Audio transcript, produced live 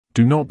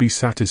Do not be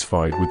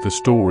satisfied with the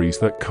stories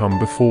that come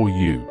before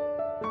you.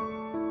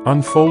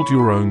 Unfold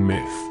your own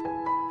myth.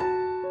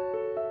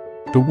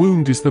 The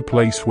wound is the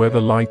place where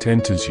the light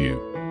enters you.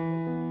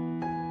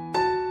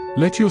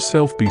 Let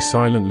yourself be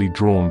silently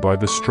drawn by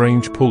the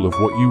strange pull of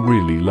what you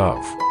really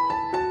love.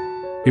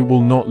 It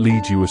will not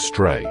lead you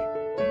astray.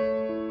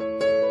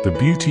 The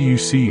beauty you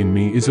see in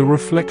me is a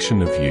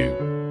reflection of you.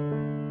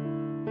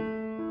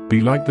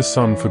 Be like the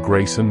sun for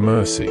grace and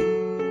mercy.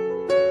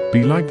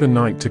 Be like the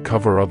night to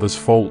cover others'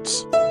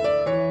 faults.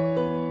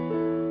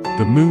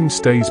 The moon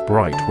stays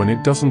bright when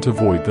it doesn't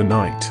avoid the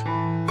night.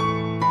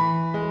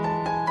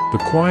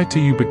 The quieter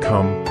you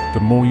become, the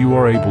more you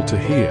are able to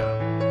hear.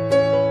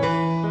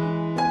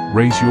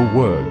 Raise your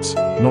words,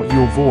 not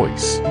your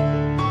voice.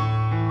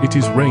 It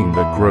is rain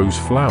that grows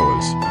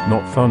flowers,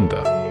 not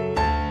thunder.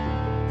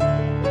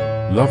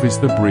 Love is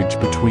the bridge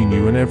between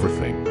you and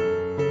everything.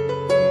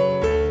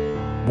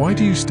 Why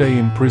do you stay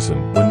in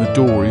prison when the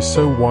door is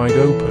so wide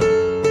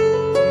open?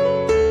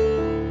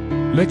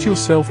 Let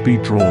yourself be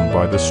drawn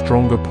by the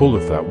stronger pull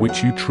of that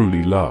which you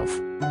truly love.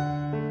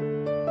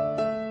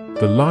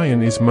 The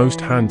lion is most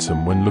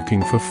handsome when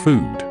looking for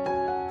food.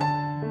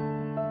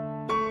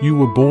 You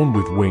were born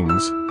with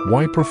wings,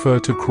 why prefer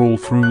to crawl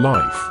through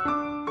life?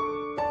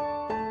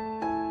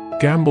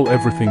 Gamble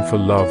everything for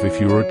love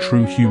if you're a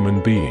true human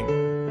being.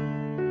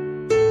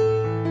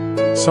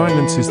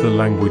 Silence is the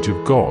language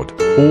of God,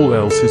 all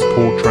else is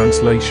poor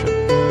translation.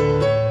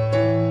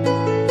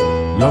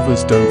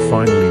 Lovers don't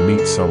finally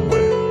meet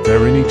somewhere.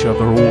 They're in each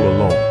other all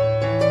along.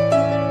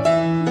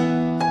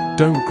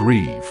 Don't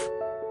grieve.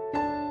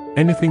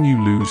 Anything you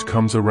lose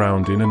comes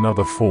around in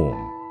another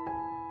form.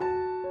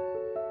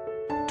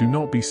 Do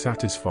not be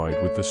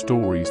satisfied with the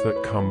stories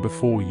that come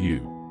before you.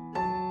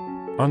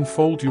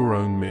 Unfold your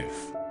own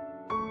myth.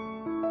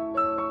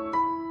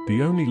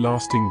 The only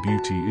lasting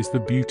beauty is the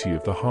beauty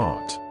of the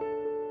heart.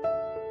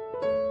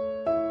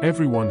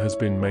 Everyone has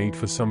been made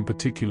for some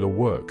particular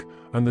work,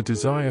 and the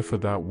desire for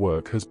that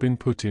work has been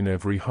put in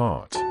every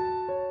heart.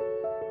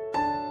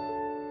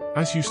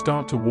 As you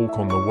start to walk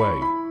on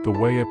the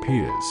way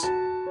appears.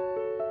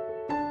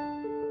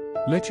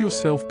 Let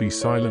yourself be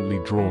silently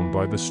drawn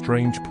by the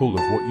strange pull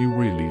of what you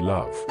really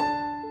love.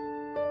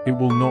 It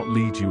will not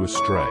lead you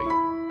astray.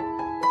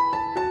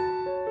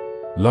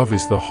 Love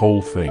is the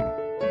whole thing.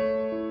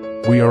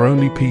 We are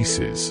only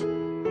pieces.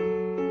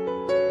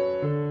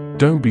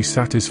 Don't be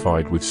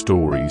satisfied with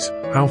stories,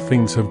 how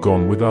things have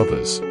gone with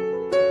others.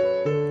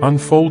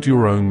 Unfold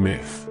your own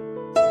myth.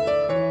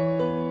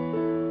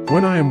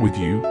 When I am with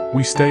you,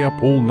 we stay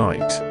up all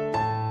night.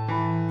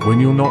 When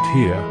you're not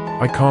here,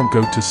 I can't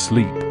go to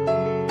sleep.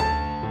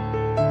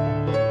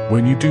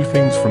 When you do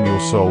things from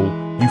your soul,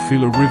 you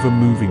feel a river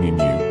moving in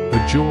you,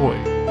 the joy.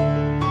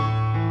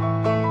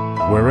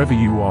 Wherever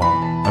you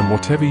are, and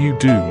whatever you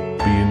do,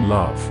 be in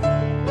love.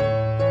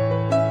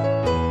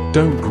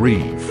 Don't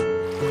grieve.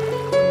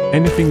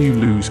 Anything you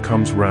lose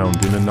comes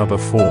round in another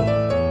form.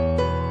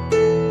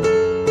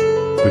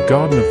 The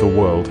garden of the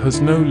world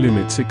has no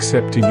limits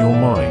except in your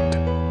mind.